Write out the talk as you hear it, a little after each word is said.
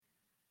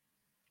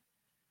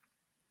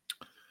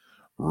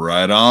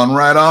Right on,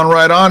 right on,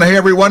 right on. Hey,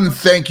 everyone.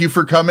 Thank you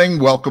for coming.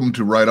 Welcome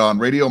to Right On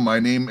Radio. My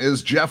name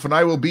is Jeff, and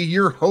I will be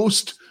your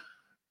host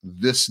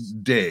this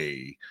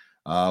day.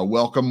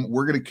 Welcome.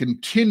 We're going to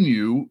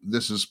continue.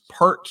 This is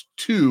part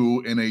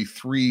 2 in a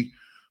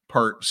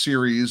 3-part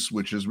series,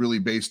 which is really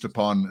based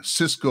upon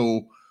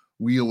Cisco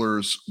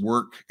Wheeler's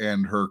work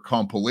and her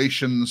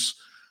compilations.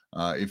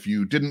 If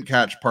you didn't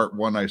catch part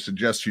 1, I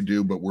suggest you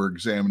do, but we're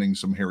examining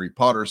some Harry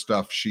Potter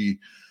stuff.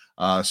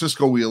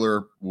 Cisco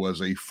Wheeler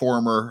was a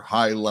former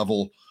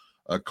high-level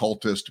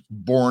occultist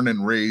born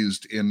and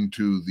raised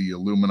into the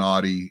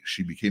Illuminati.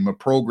 She became a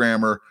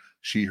programmer.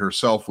 She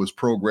herself was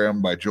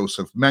programmed by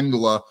Joseph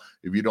Mengele.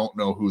 If you don't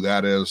know who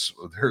that is,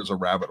 there's a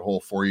rabbit hole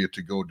for you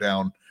to go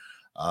down.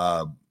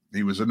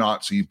 He was a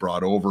Nazi,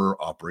 brought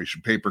over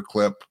Operation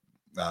Paperclip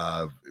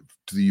to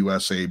the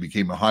USA,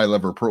 became a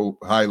high-level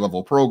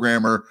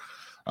programmer,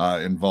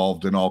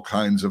 involved in all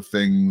kinds of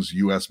things,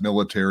 U.S.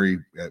 military,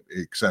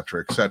 et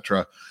cetera, et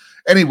cetera.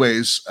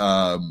 Anyways,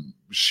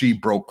 she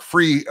broke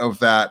free of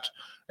that,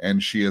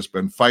 and she has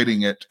been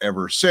fighting it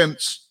ever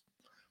since.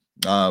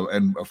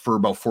 And for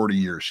about 40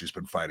 years, she's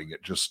been fighting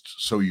it,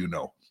 just so you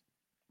know.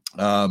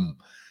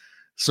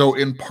 So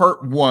in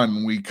part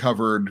 1, we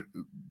covered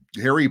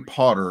Harry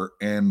Potter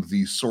and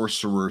the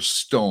Sorcerer's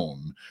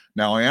Stone.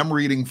 Now, I am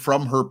reading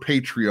from her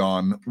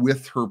Patreon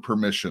with her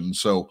permission.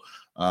 So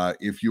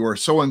if you are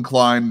so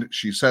inclined,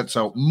 she sets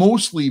out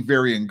mostly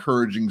very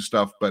encouraging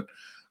stuff, but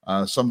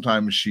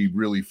sometimes she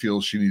really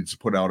feels she needs to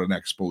put out an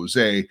expose,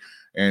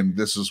 and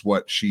this is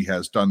what she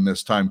has done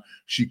this time.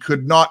 She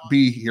could not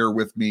be here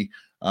with me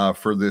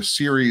for this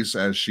series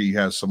as she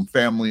has some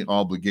family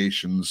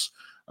obligations,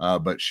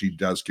 but she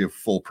does give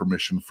full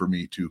permission for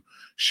me to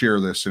share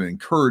this and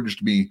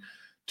encouraged me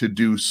to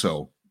do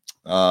so.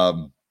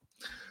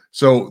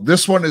 So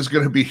this one is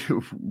going to be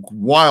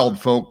wild,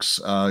 folks.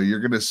 You're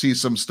going to see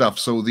some stuff.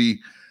 So the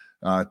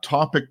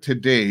topic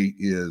today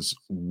is,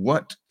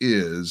 what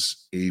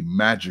is a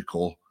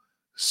magical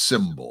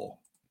symbol?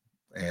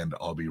 And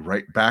I'll be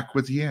right back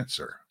with the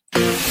answer.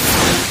 You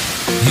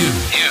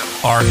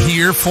are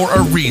here for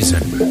a reason.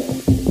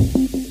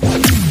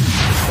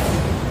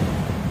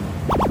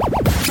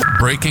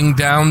 Breaking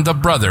down the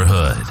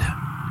Brotherhood,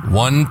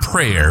 one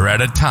prayer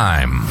at a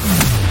time.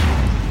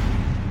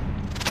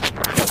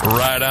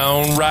 Right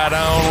on, right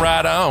on,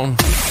 right on.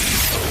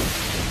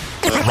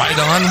 Right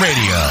On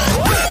Radio.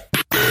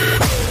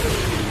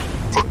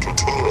 For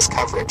continuous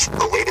coverage,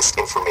 the latest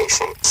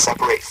information,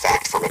 separate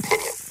fact from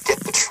opinion. Get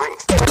the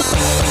truth.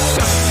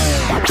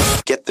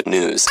 Get the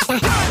news.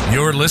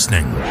 You're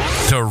listening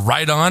to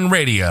Right On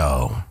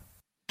Radio.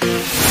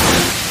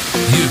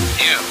 You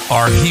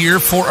are here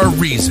for a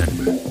reason.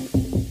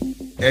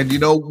 And, you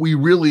know, we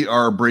really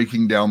are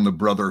breaking down the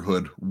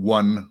Brotherhood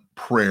one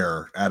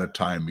prayer at a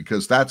time,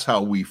 because that's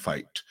how we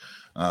fight.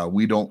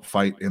 We don't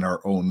fight in our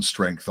own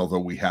strength, although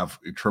we have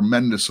a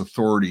tremendous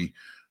authority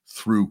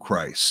through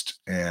Christ.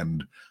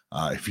 And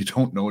if you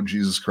don't know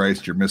Jesus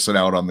Christ, you're missing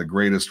out on the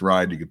greatest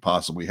ride you could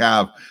possibly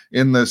have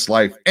in this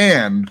life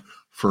and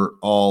for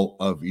all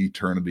of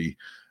eternity.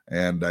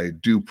 And I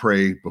do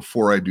pray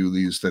before I do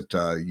these that,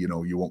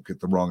 you won't get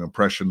the wrong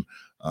impression.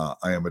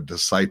 I am a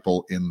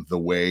disciple in the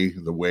way.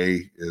 The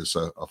way is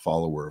a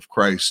follower of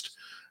Christ.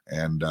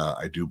 And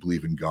I do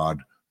believe in God,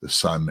 the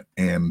Son,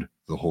 and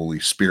the Holy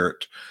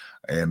Spirit.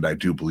 And I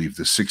do believe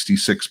the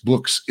 66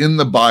 books in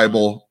the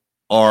Bible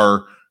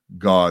are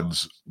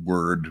God's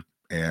word.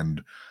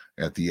 And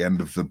at the end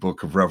of the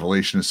book of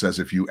Revelation, it says,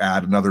 if you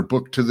add another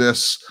book to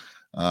this,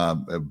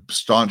 a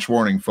staunch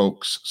warning,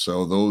 folks.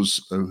 So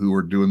those who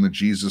are doing the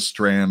Jesus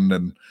strand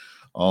and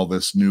all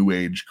this new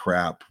age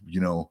crap,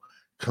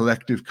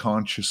 collective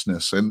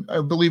consciousness. And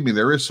believe me,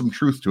 there is some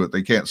truth to it.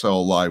 They can't sell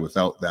a lie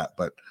without that.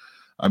 But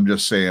I'm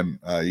just saying,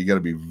 you got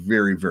to be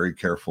very, very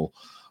careful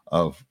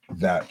of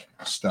that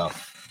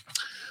stuff.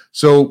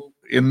 So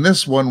in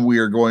this one, we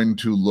are going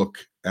to look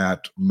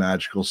at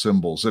magical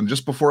symbols. And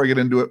just before I get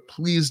into it,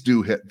 please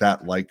do hit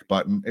that like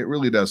button. It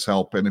really does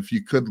help. And if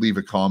you could leave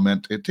a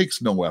comment, it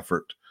takes no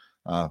effort.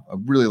 I'd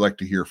really like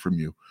to hear from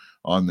you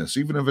on this.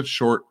 Even if it's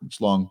short,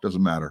 it's long,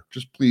 doesn't matter.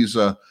 Just please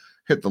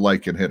hit the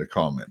like and hit a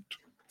comment.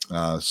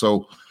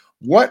 So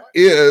what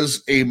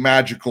is a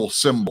magical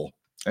symbol?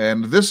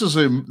 And this is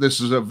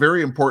a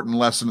very important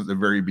lesson at the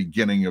very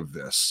beginning of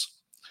this.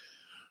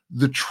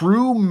 The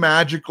true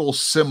magical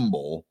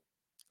symbol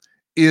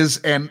is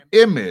an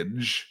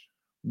image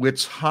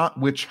which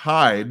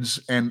hides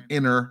an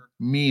inner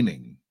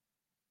meaning.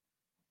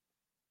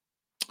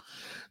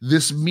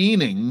 This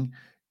meaning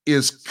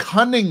is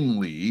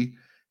cunningly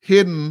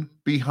hidden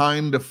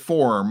behind a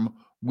form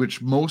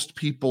which most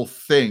people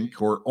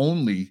think, or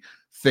only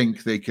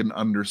think, they can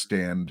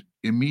understand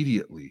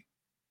immediately.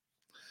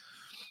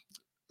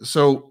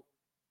 So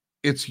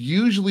it's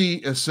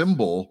usually a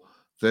symbol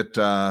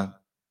that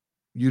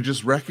you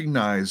just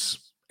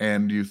recognize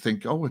and you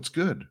think, oh, it's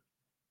good.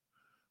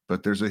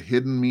 But there's a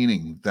hidden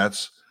meaning.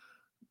 That's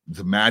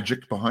the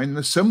magic behind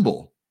the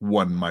symbol,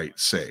 one might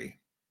say.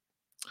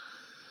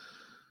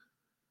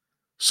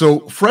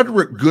 So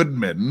Frederick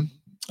Goodman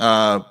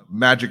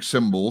magic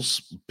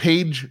symbols,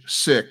 page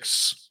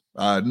 6.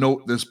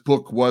 Note this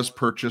book was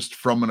purchased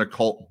from an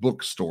occult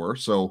bookstore,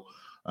 so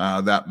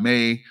that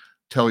may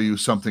tell you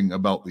something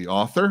about the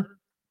author.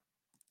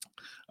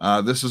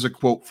 This is a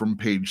quote from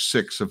page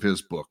 6 of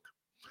his book.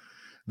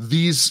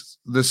 The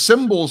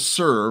symbols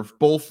serve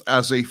both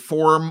as a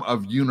form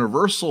of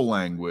universal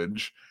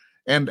language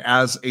and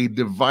as a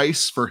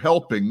device for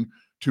helping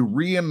to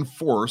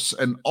reinforce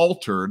an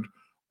altered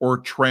or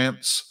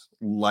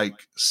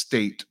trance-like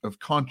state of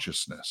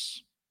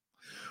consciousness.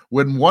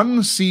 When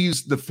one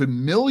sees the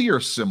familiar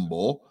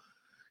symbol,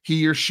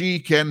 he or she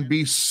can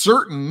be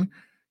certain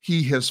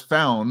he has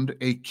found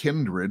a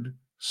kindred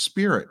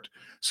spirit,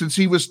 since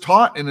he was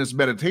taught in his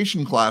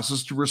meditation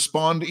classes to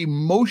respond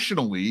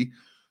emotionally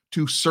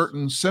to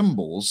certain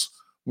symbols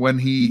when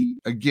he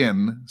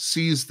again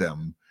sees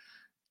them.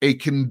 A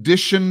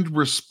conditioned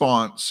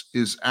response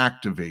is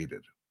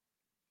activated.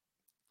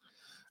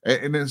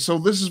 And so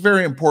this is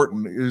very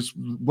important. Is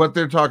what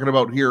they're talking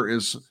about here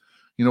is,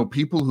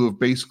 people who have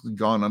basically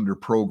gone under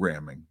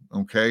programming,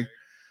 okay?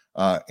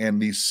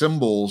 And these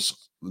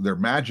symbols, they're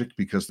magic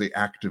because they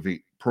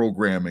activate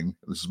programming.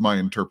 This is my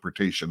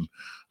interpretation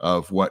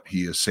of what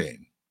he is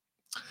saying.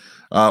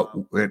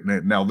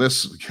 Now,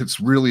 this gets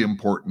really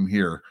important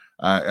here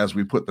as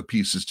we put the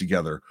pieces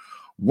together.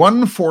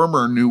 One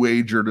former New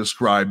Ager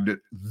described it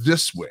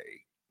this way: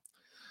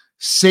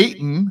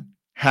 Satan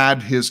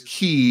had his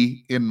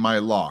key in my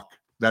lock.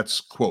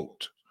 That's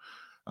quote.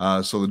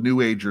 So the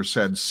New Ager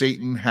said,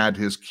 Satan had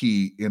his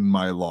key in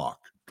my lock.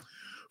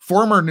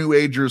 Former New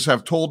Agers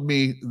have told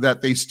me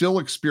that they still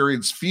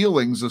experience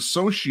feelings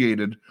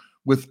associated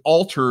with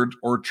altered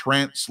or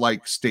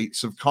trance-like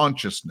states of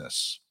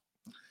consciousness.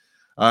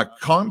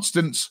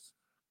 Constance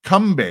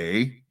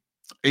Cumbay,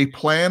 A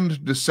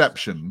Planned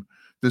Deception,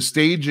 The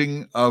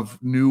Staging of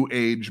New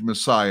Age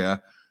Messiah,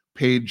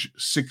 page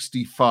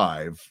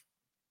 65.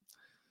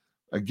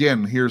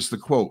 Again, here's the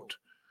quote: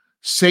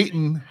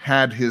 Satan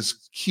had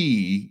his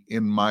key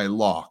in my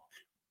lock.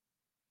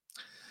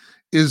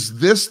 Is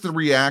this the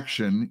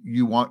reaction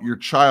you want your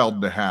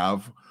child to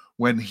have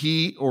when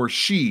he or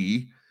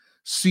she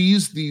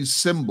sees these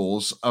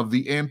symbols of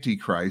the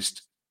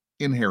Antichrist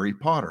in Harry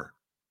Potter?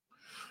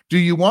 Do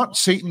you want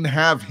Satan to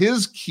have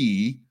his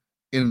key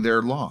in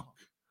their lock?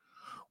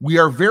 We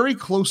are very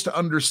close to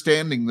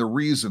understanding the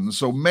reason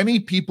so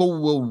many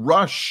people will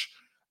rush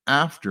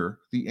after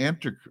the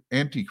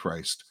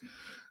Antichrist.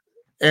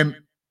 And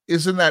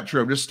isn't that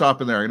true? I'm just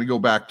stopping there. I'm going to go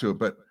back to it.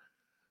 But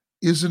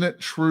isn't it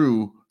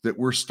true that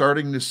we're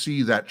starting to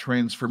see that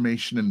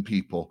transformation in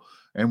people?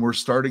 And we're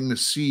starting to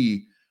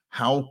see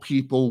how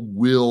people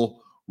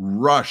will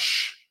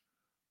rush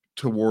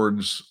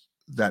towards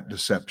that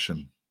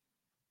deception.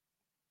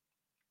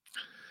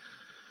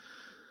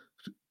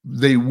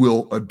 They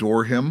will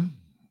adore him,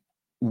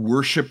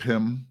 worship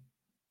him,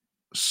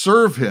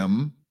 serve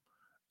him,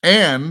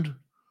 and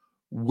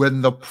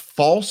when the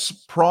false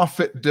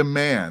prophet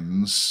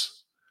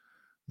demands,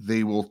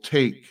 they will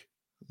take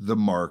the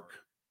mark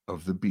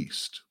of the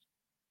beast.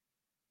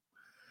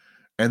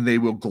 And they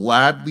will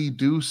gladly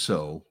do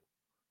so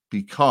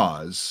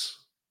because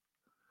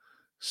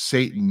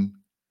Satan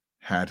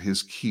had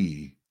his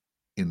key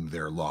in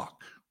their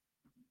lock.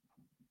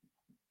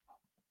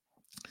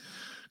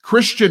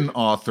 Christian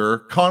author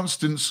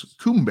Constance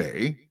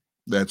Cumbay,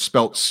 that's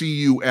spelled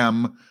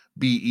Cumbey,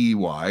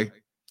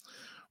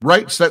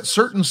 writes that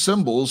certain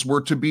symbols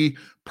were to be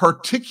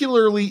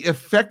particularly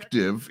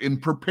effective in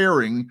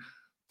preparing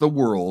the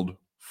world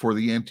for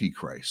the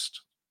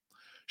Antichrist.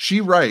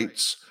 She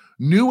writes,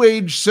 New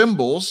Age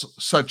symbols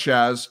such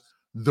as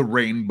the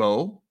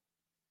rainbow,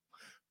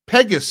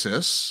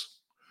 Pegasus,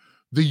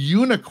 the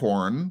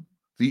unicorn,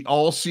 the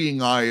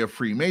all-seeing eye of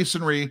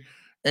Freemasonry,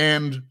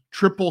 and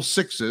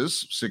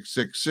 666,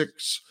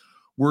 666,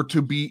 were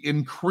to be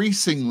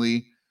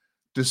increasingly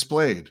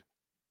displayed.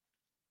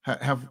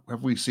 Have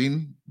we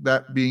seen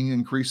that being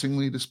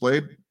increasingly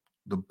displayed?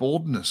 The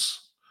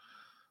boldness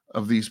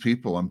of these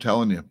people, I'm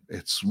telling you,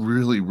 it's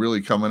really,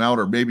 really coming out,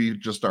 or maybe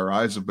just our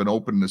eyes have been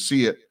open to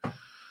see it.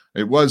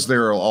 It was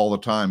there all the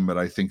time, but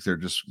I think they're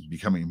just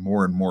becoming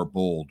more and more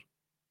bold.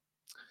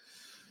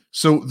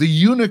 So the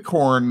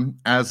unicorn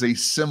as a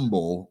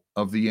symbol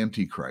of the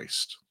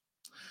Antichrist.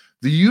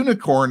 The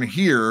unicorn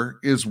here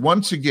is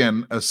once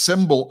again a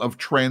symbol of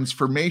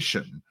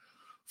transformation.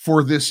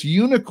 For this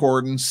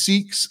unicorn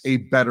seeks a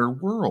better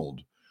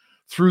world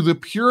through the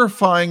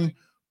purifying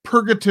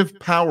purgative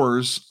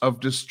powers of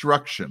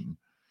destruction.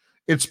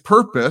 Its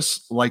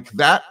purpose, like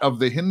that of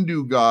the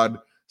Hindu god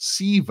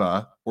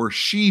Siva or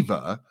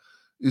Shiva,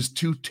 is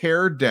to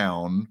tear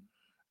down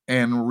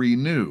and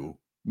renew.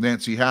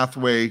 Nancy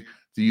Hathaway,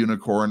 The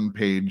Unicorn,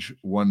 page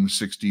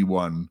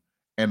 161,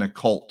 an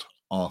occult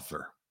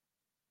author.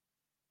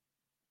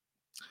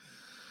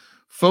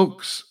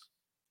 Folks,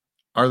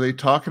 are they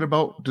talking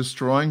about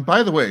destroying?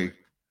 By the way,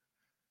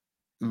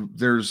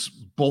 there's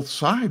both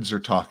sides are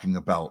talking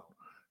about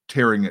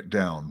tearing it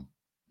down.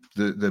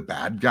 The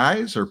bad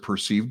guys or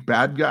perceived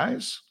bad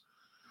guys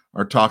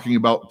are talking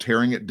about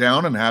tearing it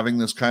down and having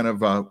this kind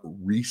of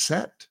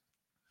reset.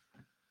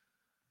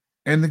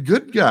 And the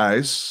good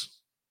guys,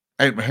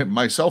 and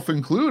myself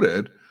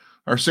included,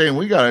 are saying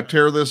we got to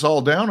tear this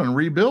all down and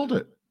rebuild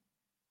it.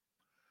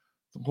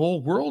 The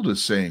whole world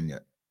is saying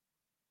it.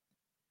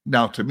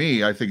 Now, to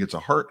me, I think it's a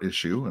heart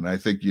issue, and I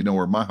think you know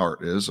where my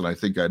heart is, and I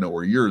think I know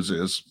where yours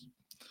is.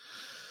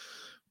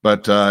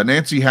 But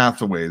Nancy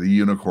Hathaway, the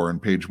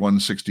unicorn, page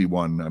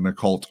 161, an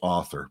occult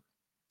author.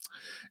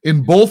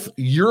 In both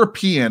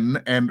European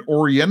and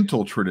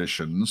Oriental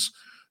traditions,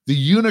 the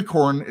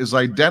unicorn is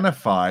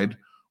identified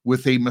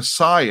with a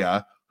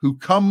Messiah who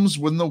comes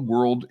when the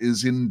world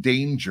is in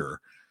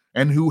danger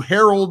and who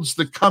heralds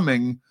the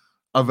coming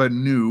of a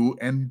new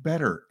and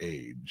better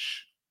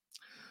age.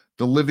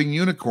 The Living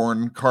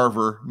Unicorn,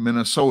 Carver,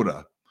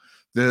 Minnesota.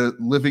 The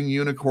Living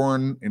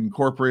Unicorn,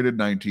 Incorporated,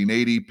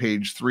 1980,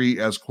 page 3,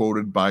 as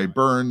quoted by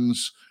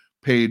Burns,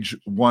 page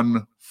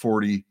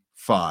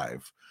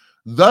 145.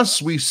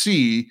 Thus, we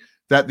see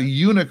that the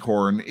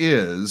unicorn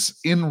is,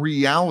 in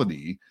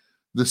reality,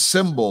 the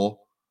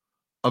symbol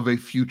of a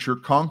future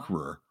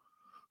conqueror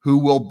who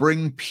will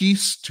bring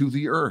peace to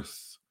the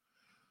earth,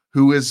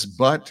 who is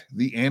but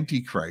the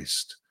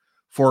Antichrist,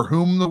 for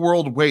whom the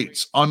world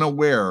waits,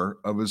 unaware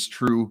of his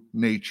true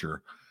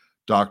nature.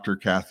 Dr.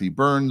 Kathy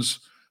Burns,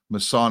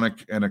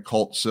 Masonic and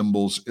Occult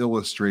Symbols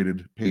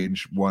Illustrated,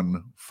 page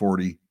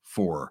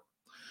 144.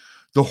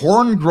 The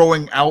horn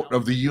growing out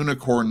of the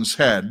unicorn's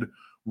head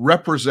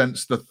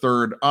represents the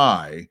third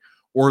eye,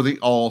 or the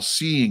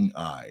all-seeing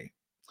eye.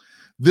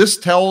 This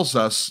tells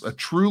us a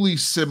truly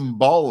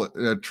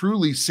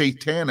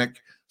satanic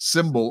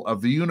symbol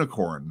of the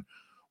unicorn,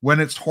 when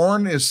its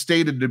horn is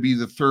stated to be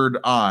the third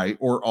eye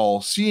or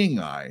all-seeing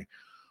eye,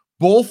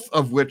 both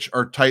of which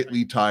are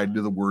tightly tied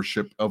to the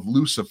worship of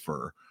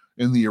Lucifer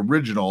in the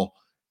original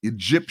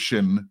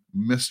Egyptian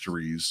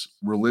mysteries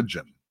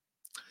religion.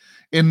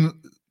 In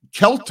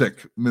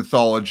Celtic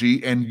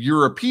mythology and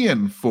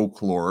European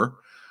folklore,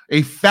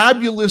 a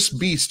fabulous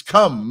beast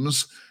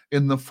comes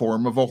in the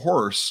form of a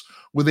horse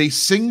with a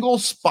single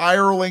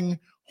spiraling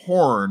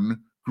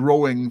horn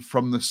growing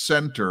from the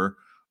center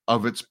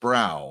of its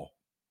brow.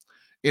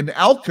 In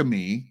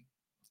alchemy,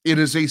 it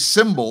is a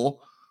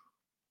symbol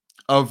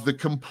of the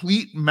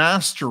complete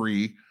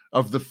mastery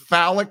of the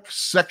phallic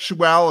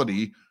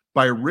sexuality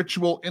by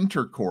ritual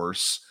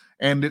intercourse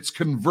and its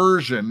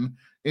conversion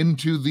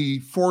into the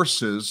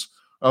forces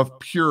of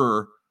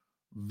pure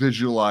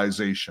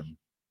visualization.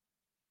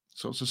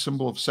 So it's a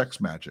symbol of sex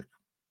magic.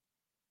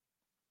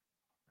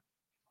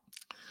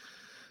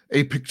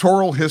 A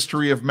Pictorial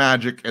History of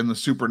Magic and the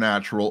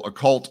Supernatural,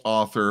 occult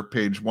author,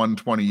 page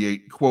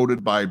 128,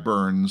 quoted by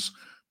Burns,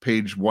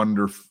 page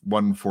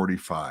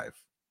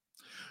 145.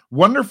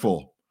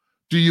 Wonderful.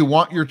 Do you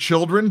want your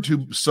children to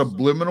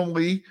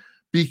subliminally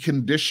be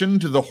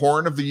conditioned to the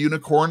horn of the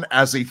unicorn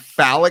as a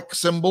phallic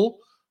symbol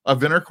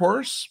of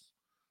intercourse?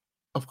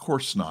 Of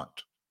course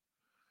not.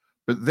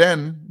 But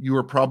then you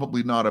are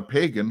probably not a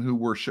pagan who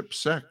worships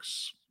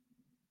sex.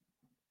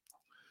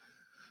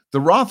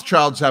 The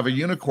Rothschilds have a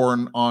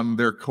unicorn on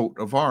their coat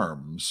of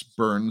arms,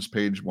 Burns,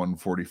 page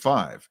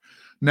 145.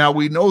 Now,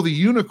 we know the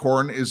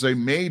unicorn is a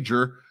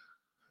major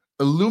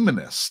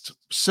illuminist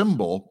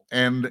symbol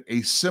and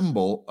a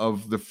symbol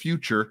of the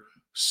future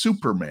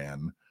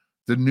Superman,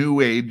 the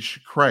New Age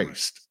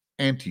Christ,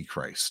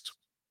 Antichrist.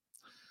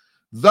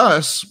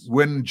 Thus,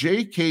 when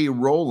J.K.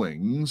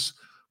 Rowling's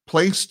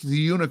placed the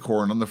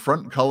unicorn on the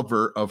front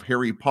cover of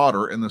Harry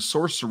Potter and the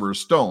Sorcerer's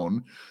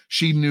Stone,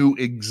 she knew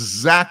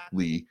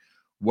exactly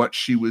what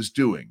she was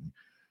doing.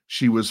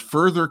 She was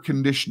further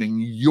conditioning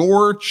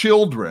your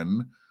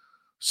children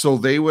so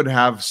they would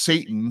have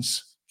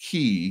Satan's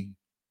key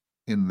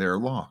in their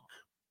lock.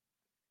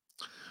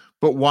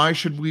 But why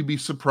should we be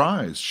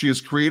surprised? She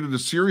has created a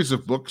series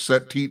of books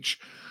that teach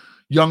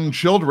young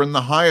children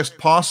the highest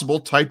possible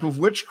type of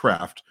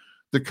witchcraft,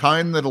 the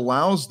kind that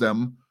allows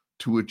them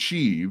to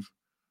achieve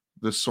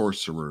the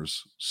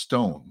Sorcerer's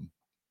Stone.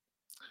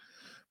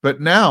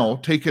 But now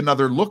take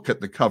another look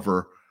at the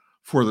cover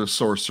for the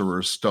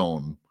Sorcerer's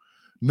Stone.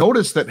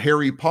 Notice that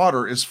Harry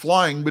Potter is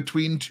flying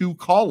between two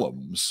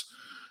columns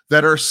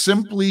that are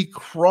simply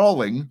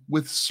crawling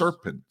with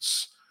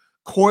serpents,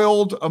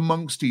 coiled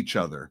amongst each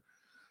other.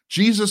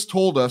 Jesus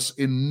told us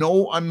in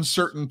no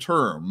uncertain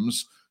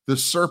terms the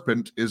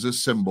serpent is a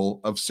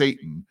symbol of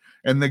Satan,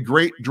 and the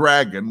great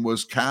dragon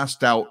was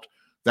cast out,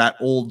 that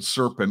old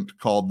serpent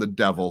called the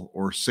devil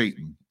or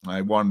Satan. I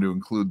wanted to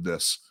include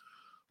this.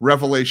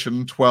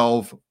 Revelation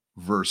 12,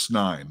 verse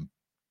 9.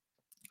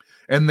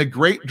 And the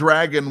great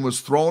dragon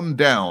was thrown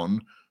down,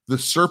 the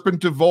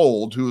serpent of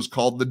old, who is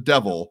called the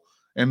devil,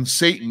 and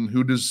Satan,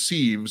 who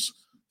deceives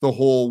the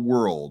whole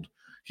world.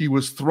 He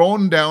was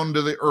thrown down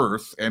to the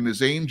earth, and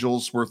his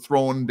angels were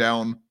thrown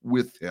down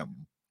with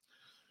him.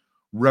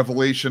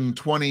 Revelation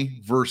 20,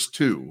 verse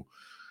 2.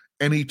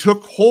 And he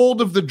took hold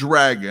of the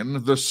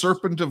dragon, the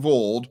serpent of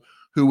old,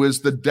 who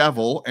is the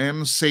devil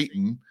and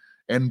Satan,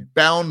 and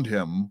bound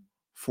him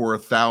for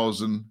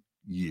 1,000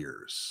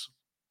 years.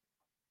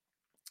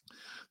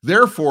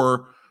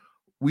 Therefore,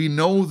 We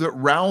know that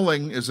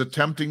Rowling is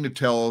attempting to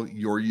tell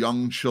your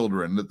young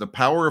children that the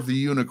power of the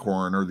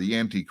unicorn or the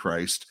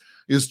Antichrist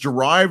is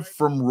derived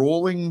from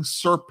rolling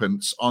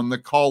serpents on the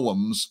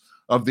columns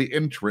of the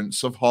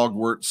entrance of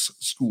Hogwarts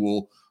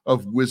School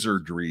of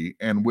Wizardry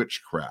and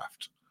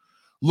Witchcraft.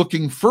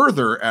 Looking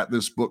further at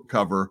this book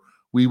cover,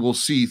 we will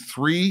see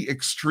 3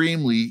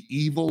 extremely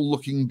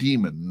evil-looking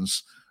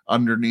demons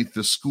underneath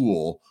the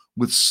school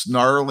with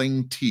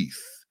snarling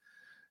teeth,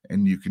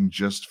 and you can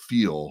just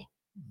feel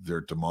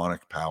their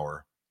demonic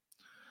power.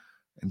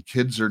 And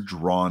kids are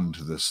drawn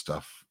to this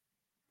stuff,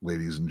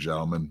 ladies and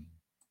gentlemen.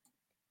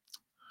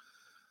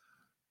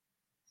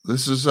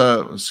 This is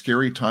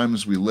scary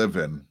times we live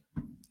in,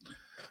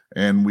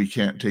 and we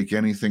can't take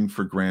anything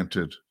for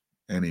granted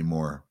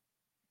anymore.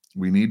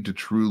 We need to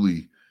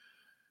truly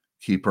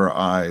keep our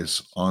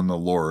eyes on the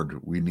Lord.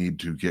 We need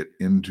to get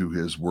into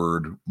his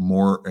word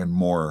more and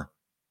more.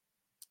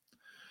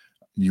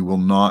 You will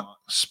not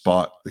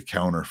spot the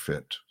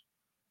counterfeit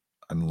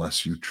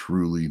unless you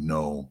truly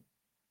know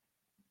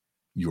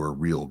your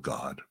real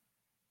God,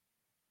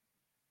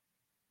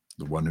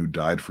 the one who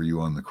died for you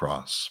on the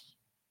cross,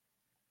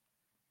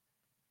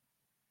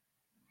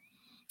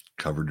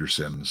 covered your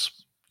sins.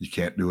 You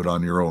can't do it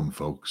on your own,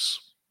 folks.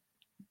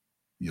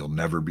 You'll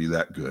never be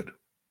that good.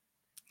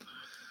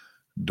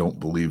 Don't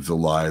believe the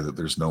lie that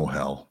there's no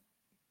hell.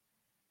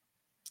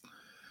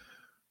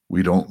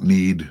 We don't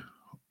need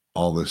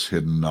all this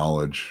hidden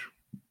knowledge.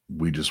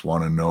 We just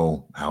want to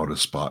know how to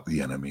spot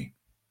the enemy.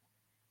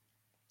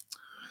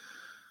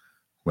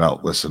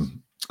 Well,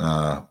 listen,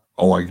 I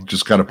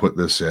just got to put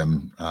this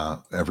in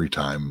every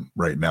time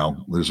right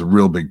now. There's a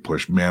real big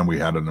push. Man, we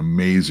had an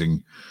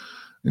amazing,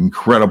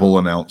 incredible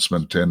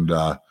announcement. And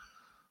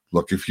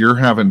look, if you're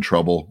having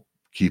trouble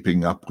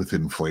keeping up with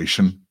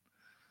inflation,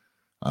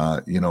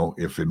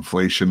 if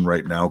inflation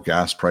right now,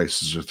 gas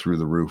prices are through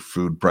the roof,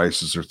 food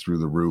prices are through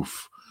the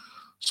roof,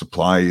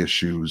 supply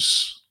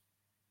issues,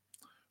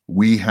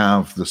 we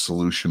have the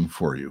solution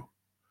for you.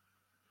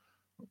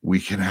 We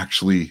can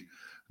actually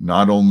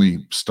not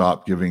only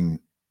stop giving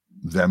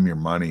them your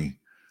money,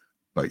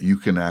 but you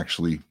can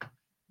actually,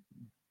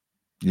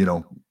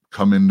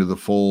 come into the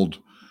fold.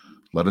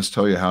 Let us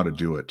tell you how to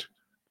do it.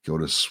 Go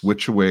to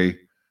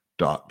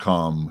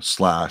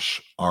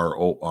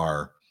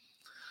switchaway.com/ROR.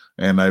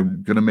 And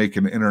I'm going to make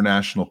an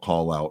international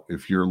call out.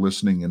 If you're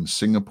listening in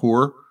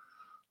Singapore,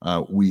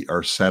 we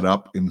are set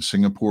up in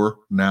Singapore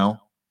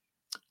now,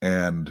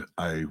 and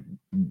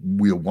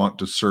we'll want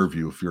to serve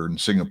you if you're in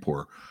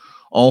Singapore.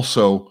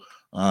 Also,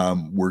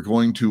 we're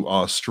going to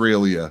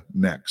Australia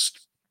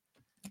next.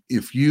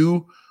 If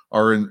you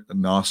are in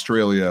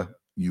Australia,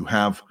 you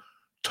have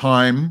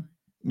time,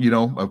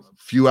 a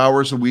few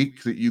hours a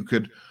week that you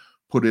could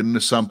put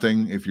into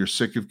something. If you're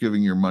sick of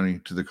giving your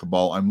money to the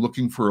cabal, I'm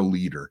looking for a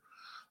leader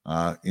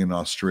in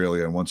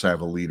Australia. And once I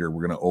have a leader,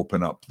 we're going to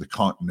open up the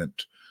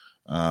continent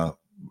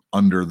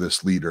under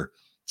this leader.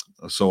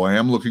 So I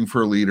am looking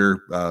for a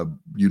leader.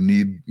 You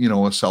need,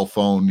 a cell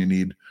phone. You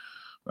need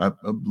a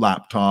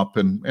laptop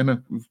and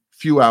a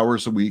few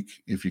hours a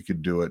week. If you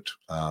could do it,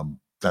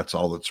 that's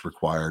all that's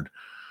required.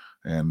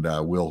 And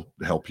we'll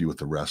help you with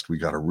the rest. We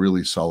got a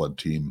really solid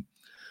team.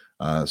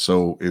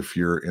 So if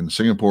you're in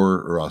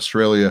Singapore or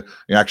Australia,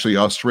 actually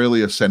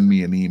Australia, send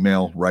me an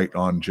email right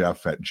on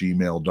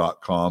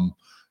jeff@gmail.com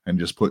and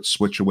just put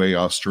Switch Away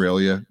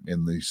Australia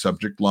in the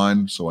subject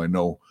line so I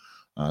know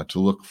to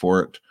look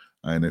for it.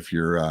 And if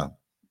you're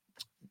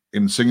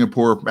in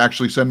Singapore,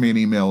 actually send me an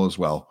email as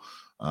well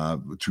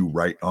to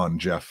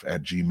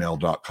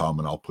writeonjeff@gmail.com,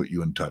 and I'll put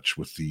you in touch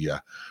with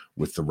the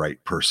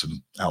right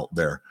person out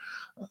there.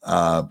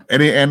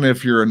 And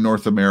if you're in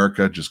North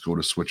America, just go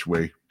to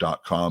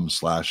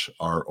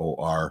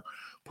switchaway.com/ROR,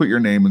 put your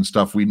name and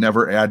stuff. We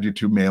never add you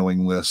to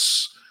mailing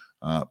lists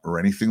or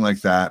anything like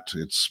that.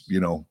 It's,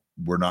 it's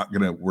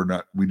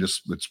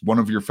one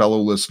of your fellow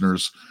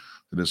listeners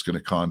that is going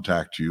to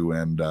contact you.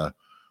 And a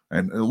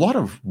lot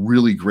of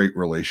really great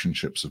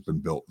relationships have been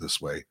built this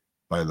way,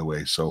 by the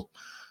way. So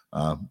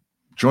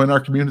join our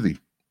community,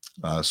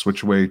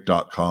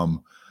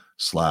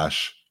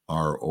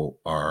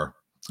 switchaway.com/ROR.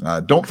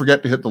 Don't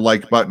forget to hit the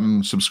like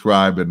button,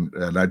 subscribe,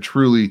 and I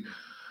truly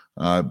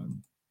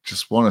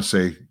just want to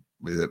say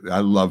that I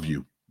love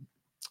you.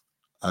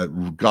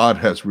 God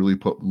has really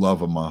put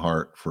love on my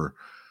heart for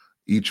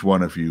each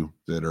one of you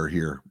that are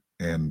here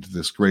and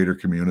this greater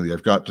community.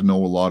 I've got to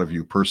know a lot of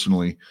you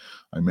personally.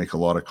 I make a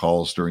lot of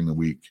calls during the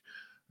week,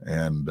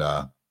 and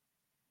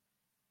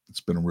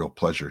it's been a real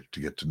pleasure to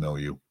get to know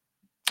you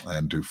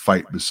and to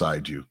fight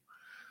beside you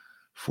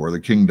for the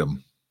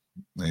kingdom.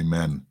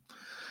 Amen.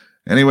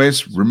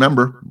 Anyways,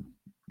 remember,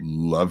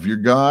 love your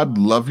God,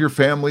 love your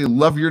family,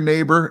 love your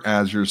neighbor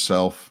as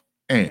yourself,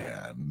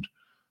 and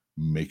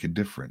make a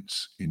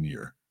difference in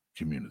your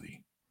community.